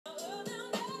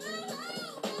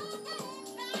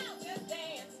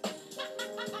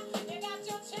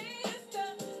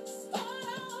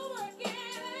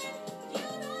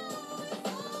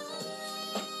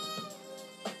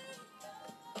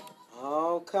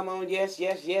Come on, yes,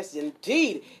 yes, yes,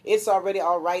 indeed. It's already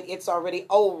all right. It's already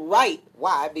all right.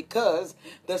 Why? Because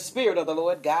the Spirit of the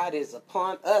Lord God is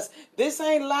upon us. This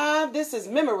ain't live. This is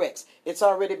Memorex. It's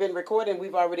already been recorded, and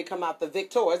we've already come out the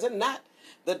victors and not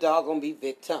the doggone be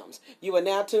victims. You are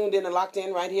now tuned in and locked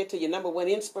in right here to your number one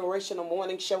inspirational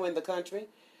morning show in the country.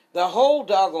 The whole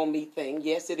doggone me thing.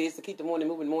 Yes, it is the Keep the Morning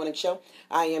Moving morning show.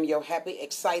 I am your happy,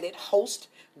 excited host,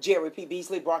 Jerry P.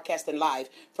 Beasley, broadcasting live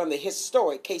from the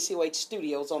historic KCOH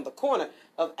studios on the corner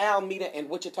of Alameda and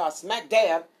Wichita, smack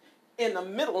dab in the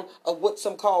middle of what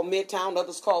some call Midtown,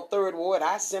 others call Third Ward.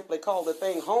 I simply call the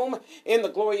thing home in the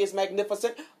glorious,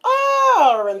 magnificent,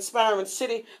 inspiring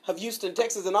city of Houston,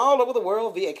 Texas, and all over the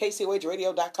world via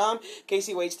KCOHradio.com,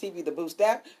 KCOH TV, the Boost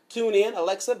app. Tune in,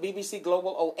 Alexa, BBC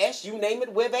Global OS, you name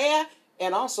it, we're there.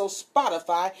 And also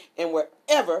Spotify and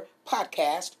wherever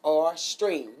podcasts are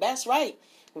streamed. That's right.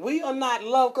 We are not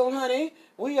local, honey.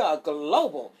 We are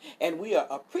global, and we are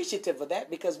appreciative of that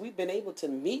because we've been able to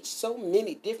meet so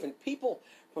many different people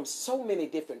from so many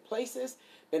different places,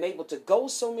 been able to go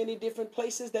so many different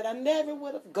places that I never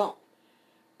would have gone.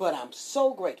 But I'm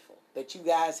so grateful that you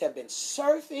guys have been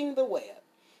surfing the web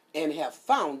and have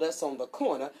found us on the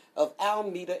corner of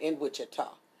Alameda and Wichita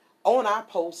on our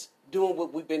post doing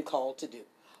what we've been called to do,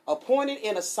 appointed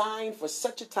and assigned for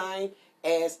such a time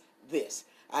as this.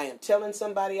 I am telling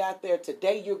somebody out there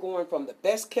today, you're going from the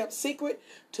best kept secret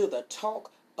to the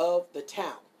talk of the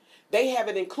town. They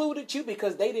haven't included you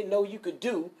because they didn't know you could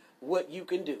do what you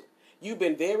can do. You've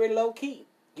been very low key.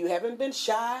 You haven't been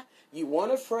shy. You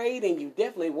weren't afraid, and you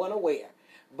definitely weren't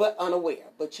unaware.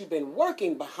 But you've been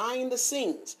working behind the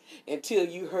scenes until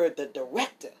you heard the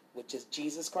director, which is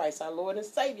Jesus Christ, our Lord and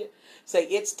Savior, say,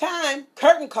 it's time,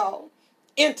 curtain call,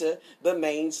 enter the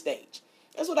main stage.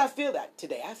 That's what I feel like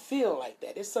today. I feel like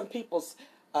that. It's some people's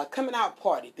coming out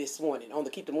party this morning on the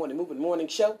Keep the Morning Moving morning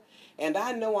show. And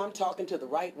I know I'm talking to the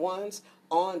right ones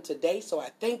on today. So I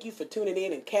thank you for tuning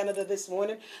in Canada this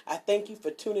morning. I thank you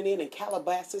for tuning in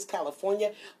Calabasas,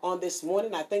 California on this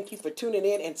morning. I thank you for tuning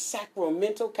in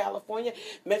Sacramento, California.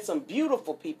 Met some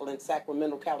beautiful people in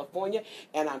Sacramento, California.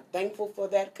 And I'm thankful for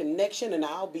that connection. And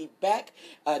I'll be back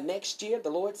next year. The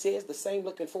Lord says the same.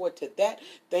 Looking forward to that.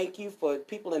 Thank you for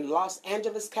people in Los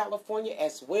Angeles, California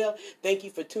as well. Thank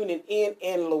you for tuning in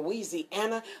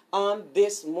Louisiana on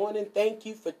this morning. Thank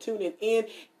you for tuning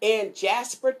in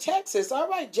Jasper, Texas. All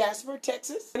right, Jasper,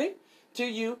 Texas. To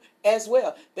you as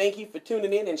well. Thank you for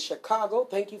tuning in Chicago.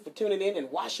 Thank you for tuning in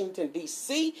Washington,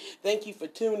 D.C. Thank you for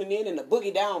tuning in the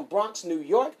Boogie Down Bronx, New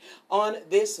York on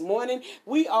this morning.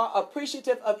 We are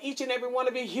appreciative of each and every one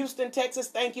of you. Houston, Texas.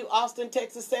 Thank you. Austin,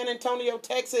 Texas. San Antonio,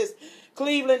 Texas.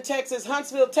 Cleveland, Texas.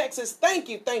 Huntsville, Texas. Thank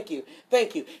you, thank you,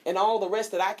 thank you. And all the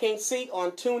rest that I can't see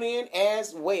on TuneIn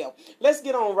as well. Let's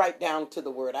get on right down to the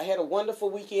word. I had a wonderful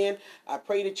weekend. I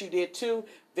pray that you did too.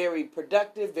 Very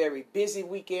productive, very busy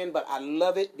weekend, but I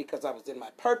love it because I was in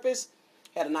my purpose.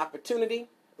 Had an opportunity,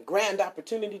 a grand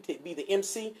opportunity to be the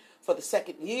MC for the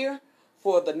second year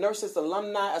for the Nurses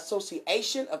Alumni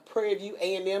Association of Prairie View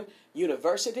A&M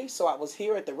University. So I was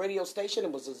here at the radio station.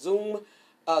 It was a Zoom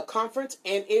conference,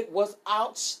 and it was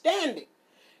outstanding.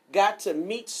 Got to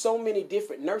meet so many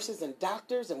different nurses and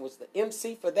doctors and was the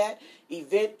MC for that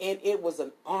event, and it was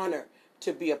an honor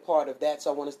to be a part of that.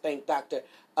 So I want to thank Dr.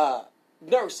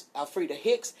 Nurse Alfreda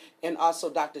Hicks and also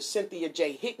Dr. Cynthia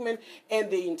J. Hickman and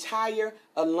the entire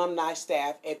alumni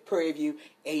staff at Prairie View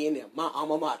A&M, my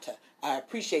alma mater. I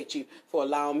appreciate you for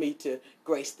allowing me to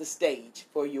grace the stage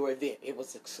for your event. It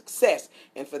was a success,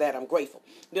 and for that I'm grateful.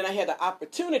 Then I had the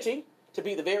opportunity to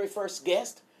be the very first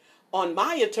guest on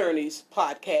my attorney's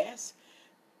podcast,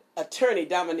 Attorney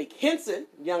Dominique Henson,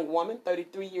 young woman,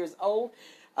 33 years old.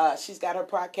 She's got her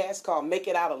podcast called Make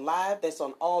It Out Alive. That's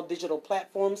on all digital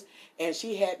platforms. And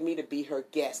she had me to be her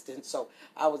guest. And so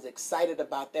I was excited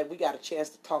about that. We got a chance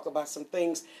to talk about some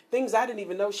things I didn't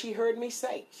even know she heard me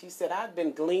say. She said, I've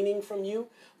been gleaning from you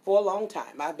for a long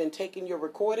time. I've been taking your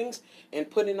recordings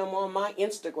and putting them on my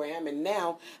Instagram. And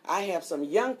now I have some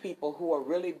young people who are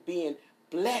really being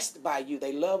blessed by you.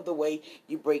 They love the way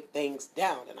you break things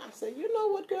down. And I said, you know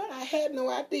what, girl? I had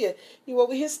no idea you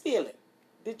over here stealing.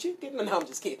 Did you get? No, I'm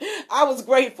just kidding. I was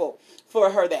grateful for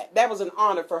her that. That was an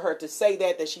honor for her to say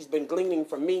that she's been gleaning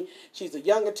from me. She's a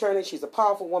young attorney. She's a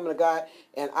powerful woman of God.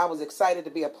 And I was excited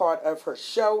to be a part of her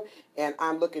show. And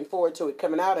I'm looking forward to it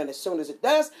coming out. And as soon as it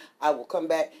does, I will come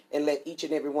back and let each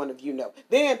and every one of you know.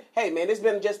 Then, hey, man, it's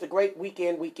been just a great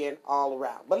weekend all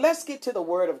around. But let's get to the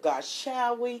word of God.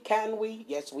 Shall we? Can we?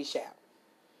 Yes, we shall.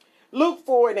 Luke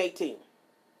 4:18.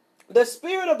 The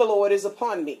Spirit of the Lord is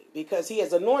upon me, because he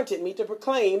has anointed me to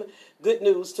proclaim good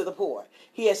news to the poor.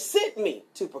 He has sent me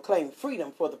to proclaim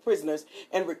freedom for the prisoners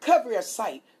and recovery of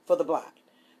sight for the blind,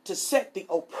 to set the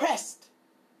oppressed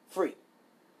free.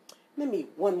 Let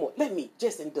me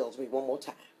just indulge me one more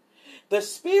time. The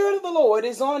Spirit of the Lord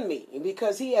is on me,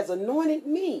 because he has anointed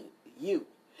me, you,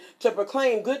 to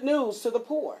proclaim good news to the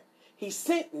poor. He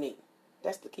sent me.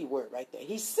 That's the key word right there.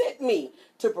 He sent me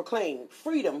to proclaim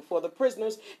freedom for the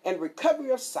prisoners and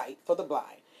recovery of sight for the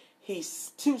blind.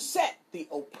 He's to set the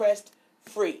oppressed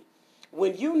free.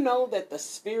 When you know that the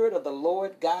Spirit of the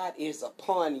Lord God is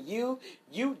upon you,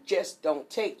 you just don't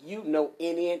take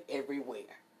any and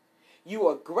everywhere. You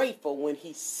are grateful when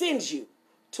he sends you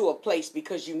to a place,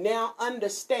 because you now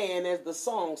understand, as the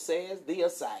song says, the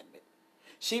assignment.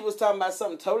 She was talking about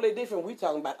something totally different. We're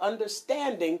talking about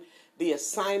understanding the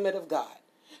assignment of God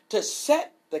to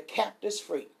set the captives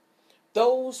free.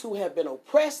 Those who have been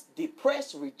oppressed,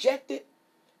 depressed, rejected,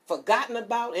 forgotten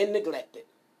about, and neglected.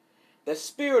 The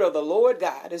Spirit of the Lord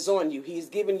God is on you. He's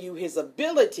given you his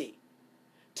ability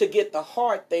to get the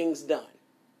hard things done.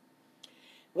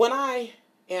 When I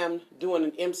am doing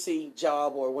an MC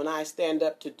job, or when I stand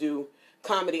up to do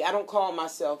comedy, I don't call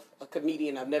myself a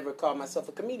comedian. I've never called myself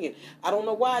a comedian. I don't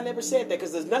know why I never said that,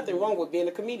 because there's nothing wrong with being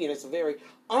a comedian. It's a very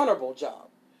honorable job.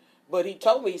 But he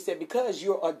told me, he said, because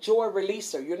you're a joy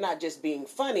releaser, you're not just being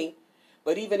funny,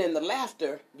 but even in the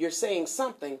laughter, you're saying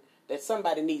something that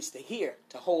somebody needs to hear,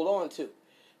 to hold on to.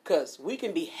 Because we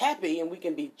can be happy and we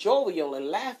can be jovial and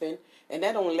laughing, and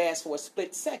that only lasts for a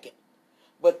split second.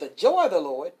 But the joy of the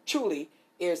Lord truly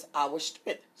is our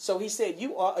strength. So he said,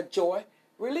 you are a joy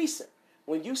releaser.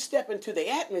 When you step into the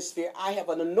atmosphere, I have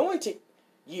anointed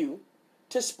you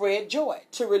to spread joy,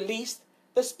 to release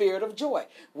the spirit of joy,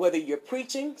 whether you're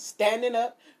preaching, standing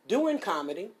up, doing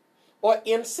comedy, or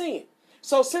emceeing.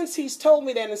 So since he's told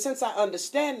me that, and since I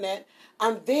understand that,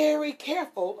 I'm very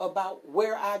careful about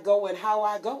where I go and how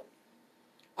I go.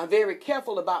 I'm very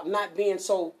careful about not being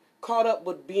so caught up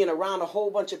with being around a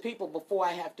whole bunch of people before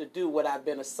I have to do what I've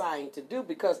been assigned to do,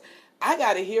 because I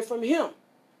got to hear from him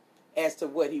as to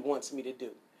what he wants me to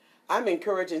do. I'm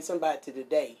encouraging somebody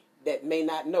today that may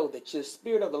not know that your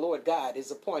Spirit of the Lord God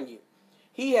is upon you.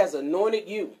 He has anointed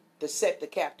you to set the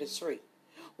captives free.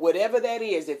 Whatever that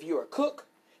is, if you're a cook,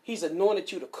 he's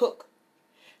anointed you to cook.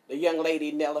 The young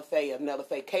lady, Nella Faye of Nella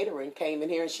Faye Catering, came in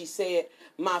here and she said,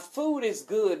 my food is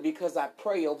good because I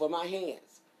pray over my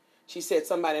hands. She said,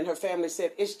 somebody in her family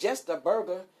said, it's just a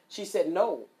burger. She said,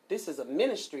 no, this is a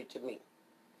ministry to me.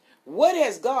 What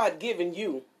has God given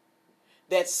you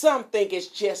that some think it's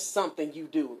just something you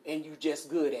do and you just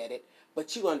good at it,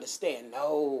 but you understand,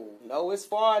 no, it's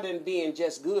far than being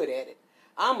just good at it.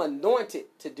 I'm anointed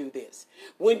to do this.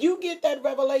 When you get that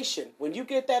revelation, when you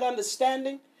get that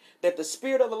understanding that the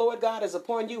Spirit of the Lord God is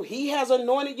upon you, he has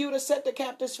anointed you to set the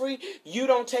captives free, you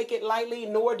don't take it lightly,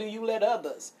 nor do you let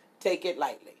others take it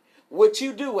lightly. What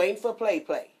you do ain't for play,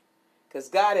 because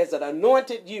God has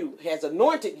anointed you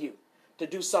to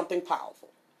do something powerful,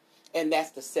 and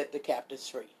that's to set the captives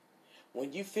free.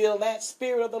 When you feel that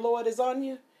Spirit of the Lord is on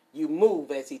you, you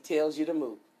move as he tells you to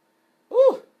move.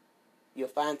 Ooh, you'll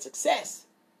find success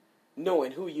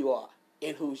knowing who you are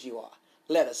and whose you are.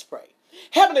 Let us pray.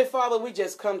 Heavenly Father, we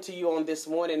just come to you on this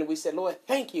morning and we said, Lord,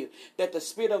 thank you that the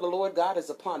Spirit of the Lord God is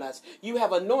upon us. You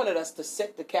have anointed us to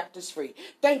set the captives free.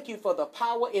 Thank you for the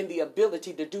power and the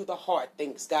ability to do the hard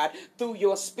things, God, through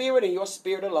your Spirit and your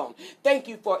Spirit alone. Thank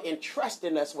you for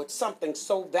entrusting us with something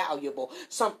so valuable,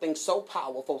 something so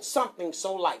powerful, something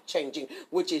so life-changing,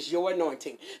 which is your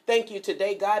anointing. Thank you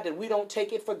today, God, that we don't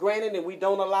take it for granted and we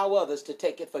don't allow others to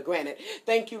take it for granted.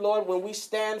 Thank you, Lord, when we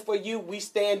stand for you, we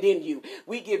stand in you.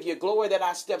 We give you glory that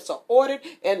our steps are ordered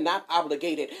and not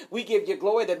obligated. We give you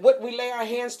glory that what we lay our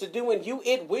hands to do in you,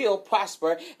 it will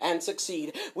prosper and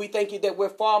succeed. We thank you that we're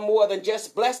far more than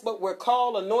just blessed, but we're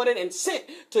called, anointed, and sent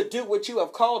to do what you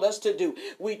have called us to do.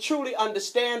 We truly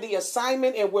understand the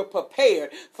assignment and we're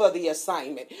prepared for the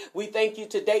assignment. We thank you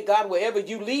today, God, wherever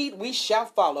you lead, we shall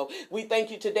follow. We thank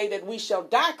you today that we shall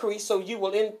decrease so you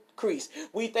will increase.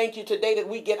 We thank you today that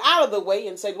we get out of the way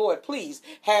and say, Lord, please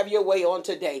have your way on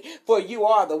today. For you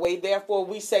are the way. Therefore,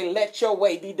 we say, let your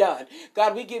way be done.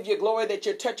 God, we give you glory that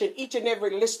you're touching each and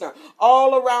every listener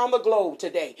all around the globe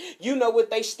today. You know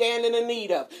what they stand in the need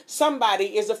of.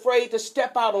 Somebody is afraid to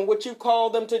step out on what you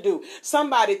call them to do.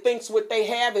 Somebody thinks what they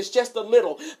have is just a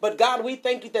little. But God, we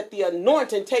thank you that the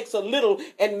anointing takes a little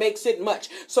and makes it much.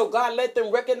 So God, let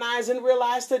them recognize and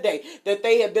realize today that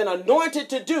they have been anointed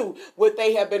to do what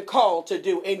they have been called to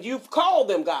do, and you've called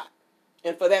them, God,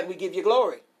 and for that we give you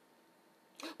glory.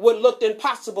 What looked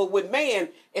impossible with man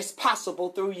is possible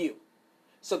through you.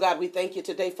 So, God, we thank you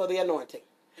today for the anointing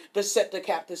to set the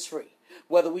captives free.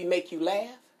 Whether we make you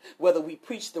laugh, whether we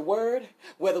preach the word,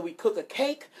 whether we cook a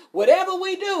cake, whatever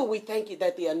we do, we thank you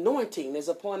that the anointing is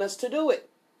upon us to do it.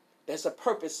 There's a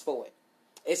purpose for it.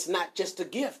 It's not just a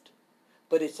gift,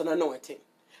 but it's an anointing.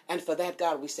 And for that,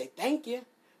 God, we say thank you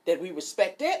that we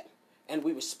respect it and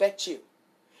we respect you.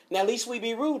 Now, least we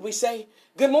be rude. We say,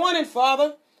 good morning,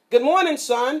 Father. Good morning,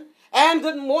 Son. And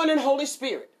good morning, Holy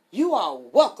Spirit. You are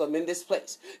welcome in this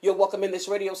place. You're welcome in this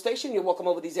radio station. You're welcome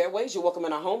over these airways. You're welcome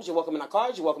in our homes. You're welcome in our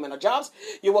cars. You're welcome in our jobs.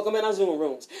 You're welcome in our Zoom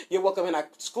rooms. You're welcome in our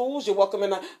schools. You're welcome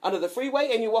under the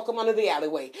freeway, and you're welcome under the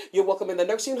alleyway. You're welcome in the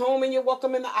nursing home, and you're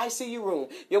welcome in the ICU room.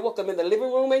 You're welcome in the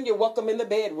living room, and you're welcome in the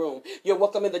bedroom. You're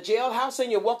welcome in the jailhouse, and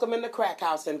you're welcome in the crack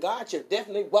house. And God, you're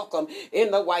definitely welcome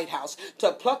in the White House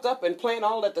to pluck up and plant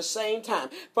all at the same time.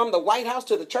 From the White House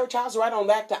to the church house, right on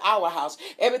back to our house.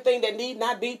 Everything that need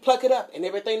not be, pluck it up, and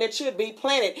everything that should be,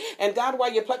 planted. And God,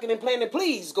 while you're plucking and planting,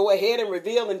 please go ahead and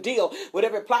reveal and deal with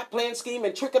every plot, plan, scheme,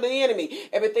 and trick of the enemy.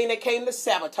 Everything that came to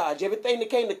sabotage, everything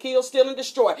that came to kill, steal, and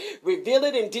destroy. Reveal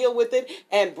it and deal with it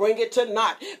and bring it to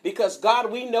naught. Because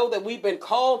God, we know that we've been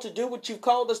called to do what you've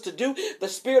called us to do. The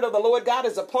Spirit of the Lord God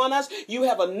is upon us. You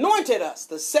have anointed us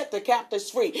to set the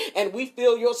captives free. And we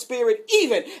feel your Spirit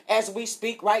even as we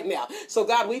speak right now. So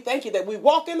God, we thank you that we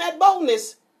walk in that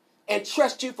boldness and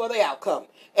trust you for the outcome.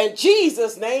 In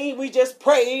Jesus' name, we just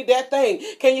prayed that thing.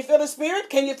 Can you feel the Spirit?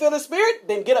 Can you feel the Spirit?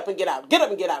 Then get up and get out. Get up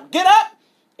and get out. Get up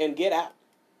and get out.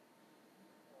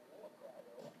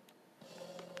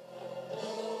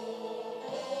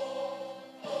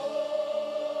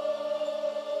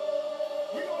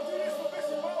 We're going to do this for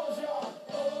Bishop Bones, y'all.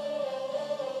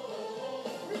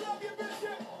 We love you,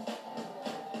 Bishop.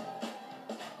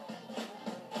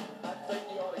 I think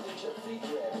you ought to get your feet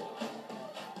ready.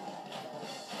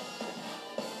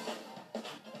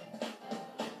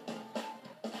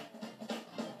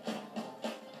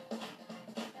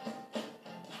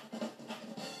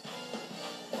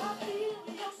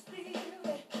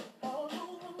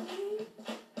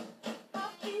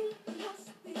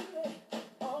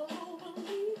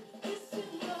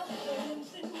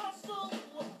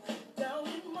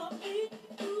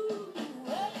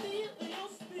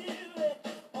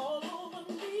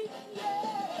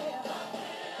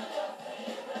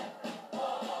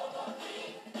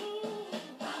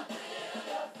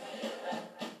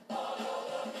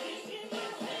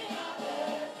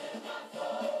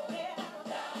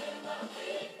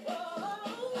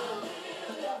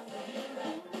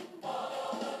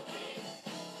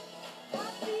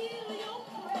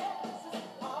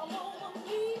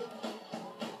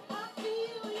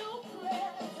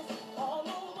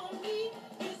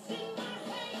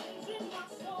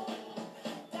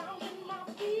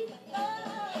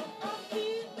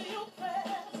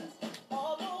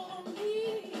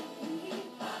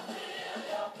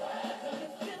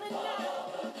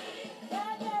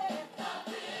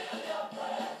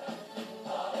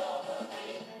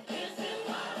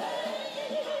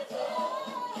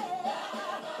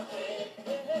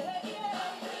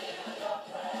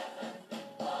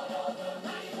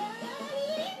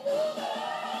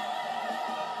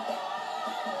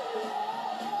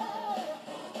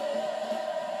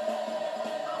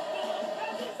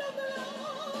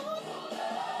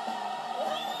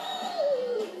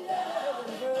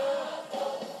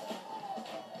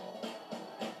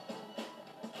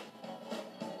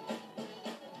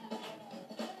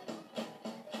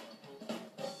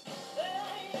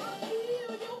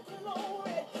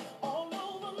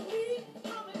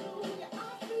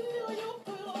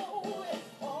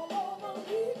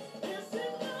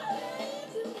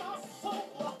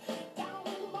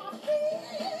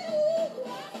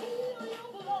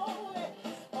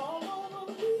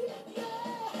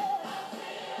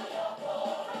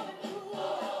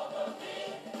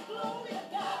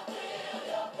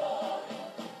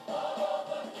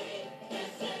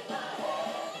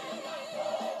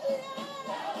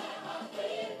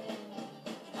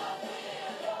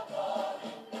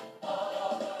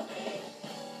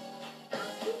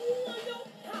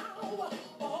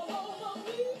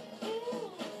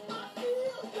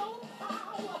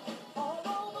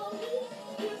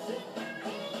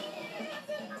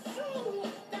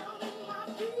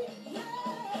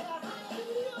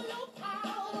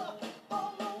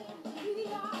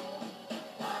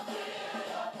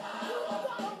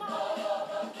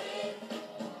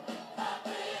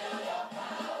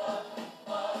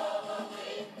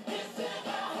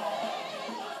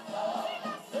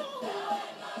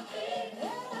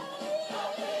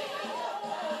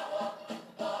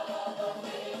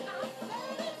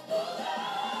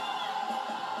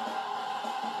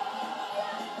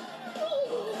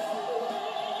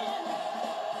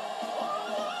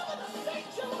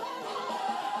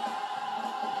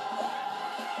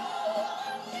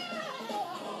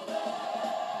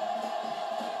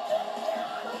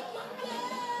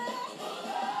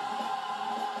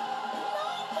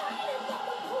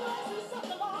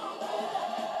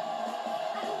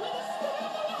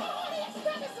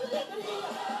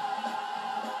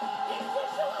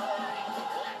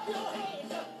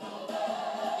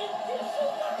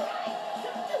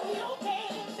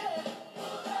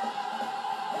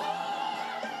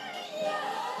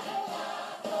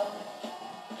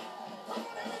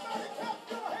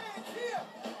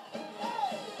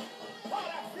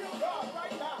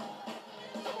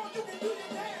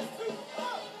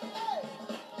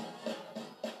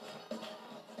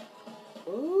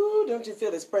 Don't you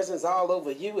feel his presence all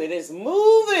over you? It is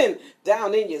moving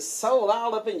down in your soul,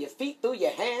 all up in your feet, through your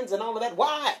hands and all of that.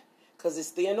 Why? Because it's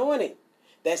the anointing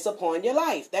that's upon your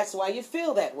life. That's why you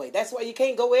feel that way. That's why you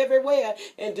can't go everywhere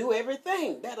and do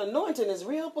everything. That anointing is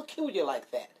real peculiar like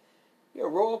that. You're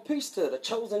a royal priesthood, a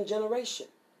chosen generation.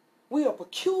 We are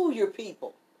peculiar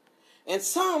people. And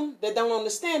some that don't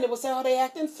understand it will say, oh, they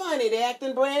acting funny. They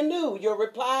acting brand new. Your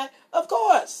reply, of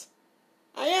course.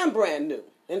 I am brand new.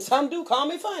 And some do call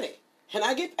me funny. And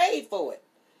I get paid for it.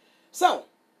 So,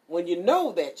 when you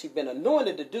know that you've been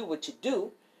anointed to do what you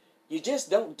do, you just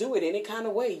don't do it any kind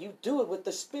of way. You do it with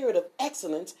the spirit of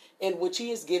excellence in which he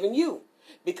has given you.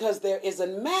 Because there is a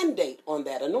mandate on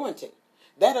that anointing.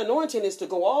 That anointing is to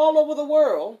go all over the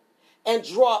world and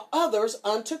draw others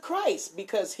unto Christ.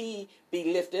 Because he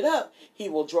be lifted up, he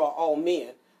will draw all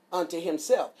men unto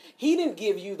himself. He didn't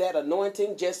give you that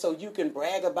anointing just so you can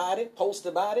brag about it, post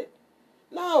about it.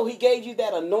 No, he gave you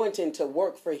that anointing to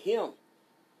work for him,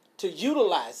 to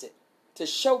utilize it, to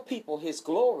show people his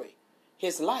glory,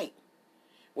 his light.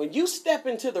 When you step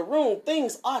into the room,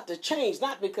 things ought to change,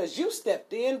 not because you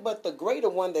stepped in, but the greater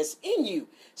one that's in you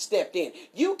stepped in.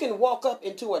 You can walk up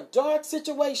into a dark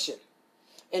situation,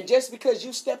 and just because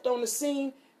you stepped on the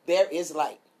scene, there is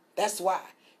light. That's why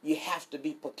you have to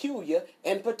be peculiar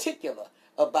and particular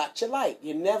about your light.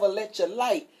 You never let your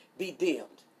light be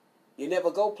dimmed. You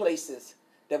never go places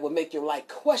that will make your light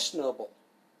questionable.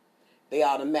 They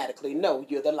automatically know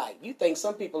you're the light. You think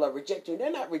some people are rejecting you.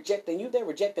 They're not rejecting you. They're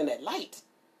rejecting that light.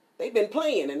 They've been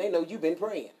playing and they know you've been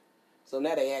praying. So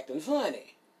now they're acting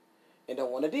funny and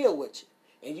don't want to deal with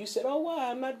you. And you said, oh,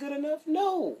 why? I'm not good enough.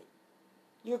 No,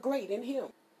 you're great in him.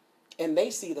 And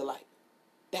they see the light.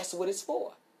 That's what it's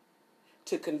for.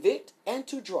 To convict and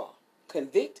to draw.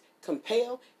 Convict,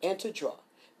 compel, and to draw.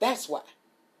 That's why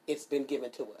it's been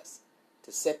given to us.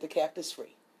 To set the captives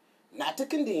free. Not to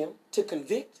condemn, to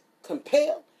convict,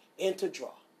 compel, and to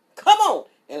draw. Come on,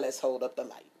 and let's hold up the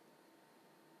light.